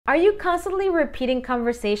Are you constantly repeating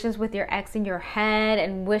conversations with your ex in your head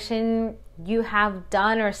and wishing you have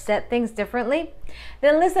done or said things differently?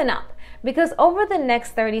 Then listen up, because over the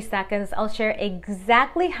next 30 seconds, I'll share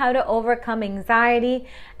exactly how to overcome anxiety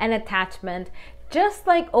and attachment, just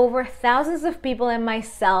like over thousands of people and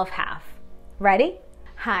myself have. Ready?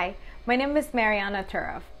 Hi, my name is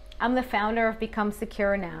Marianna. I'm the founder of Become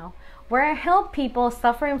Secure Now, where I help people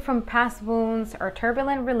suffering from past wounds or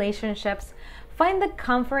turbulent relationships find the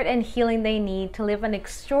comfort and healing they need to live an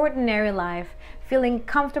extraordinary life, feeling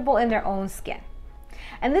comfortable in their own skin.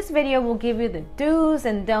 And this video will give you the do's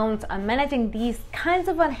and don'ts on managing these kinds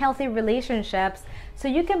of unhealthy relationships so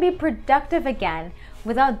you can be productive again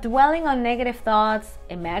without dwelling on negative thoughts,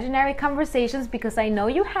 imaginary conversations, because I know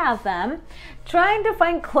you have them, trying to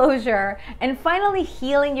find closure, and finally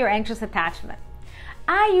healing your anxious attachment.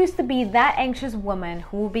 I used to be that anxious woman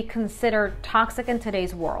who would be considered toxic in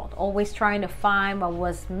today's world, always trying to find what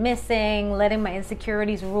was missing, letting my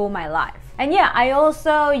insecurities rule my life. And yeah, I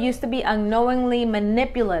also used to be unknowingly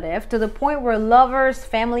manipulative to the point where lovers,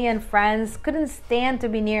 family, and friends couldn't stand to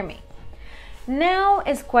be near me. Now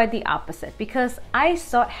it's quite the opposite, because I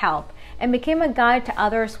sought help and became a guide to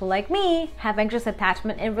others who, like me, have anxious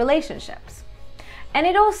attachment in relationships. And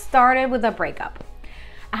it all started with a breakup.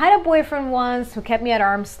 I had a boyfriend once who kept me at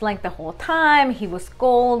arm's length the whole time. He was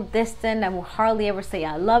cold, distant, and would hardly ever say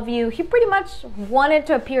I love you. He pretty much wanted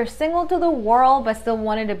to appear single to the world, but still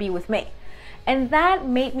wanted to be with me. And that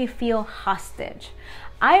made me feel hostage.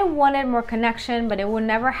 I wanted more connection, but it would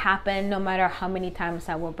never happen, no matter how many times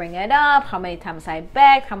I would bring it up, how many times I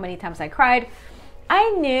begged, how many times I cried.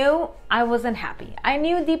 I knew I wasn't happy. I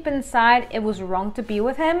knew deep inside it was wrong to be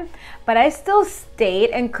with him, but I still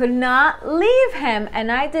stayed and could not leave him, and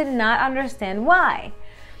I did not understand why.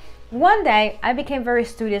 One day, I became very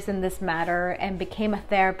studious in this matter and became a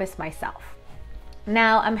therapist myself.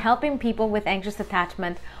 Now, I'm helping people with anxious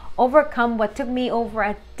attachment overcome what took me over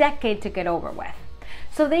a decade to get over with,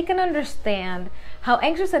 so they can understand how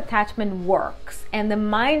anxious attachment works and the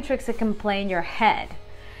mind tricks it can play in your head,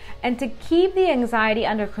 and to keep the anxiety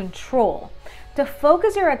under control, to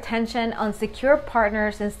focus your attention on secure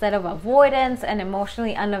partners instead of avoidance and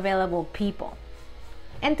emotionally unavailable people,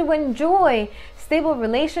 and to enjoy stable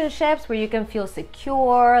relationships where you can feel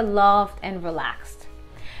secure, loved, and relaxed.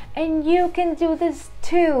 And you can do this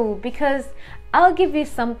too, because I'll give you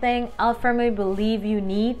something I'll firmly believe you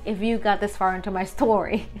need if you got this far into my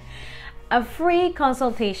story. A free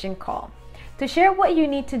consultation call to share what you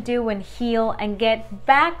need to do and heal and get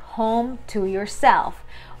back home to yourself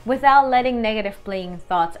without letting negative playing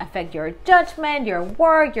thoughts affect your judgment, your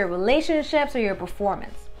work, your relationships, or your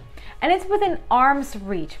performance. And it's within arm's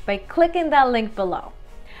reach by clicking that link below.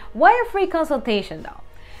 Why a free consultation though?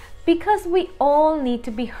 Because we all need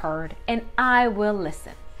to be heard, and I will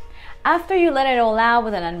listen. After you let it all out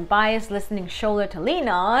with an unbiased listening shoulder to lean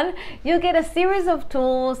on, you'll get a series of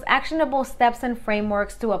tools, actionable steps, and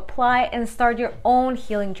frameworks to apply and start your own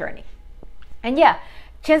healing journey. And yeah,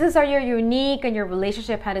 chances are you're unique and your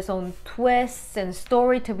relationship had its own twists and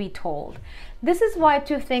story to be told. This is why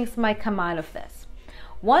two things might come out of this.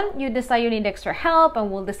 One, you decide you need extra help, and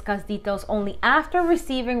we'll discuss details only after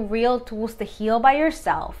receiving real tools to heal by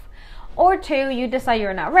yourself. Or two, you decide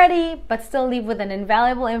you're not ready, but still leave with an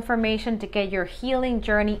invaluable information to get your healing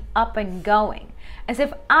journey up and going, as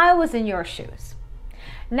if I was in your shoes.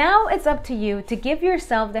 Now it's up to you to give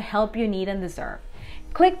yourself the help you need and deserve.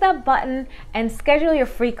 Click that button and schedule your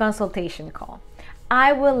free consultation call.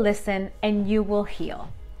 I will listen and you will heal.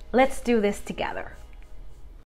 Let's do this together.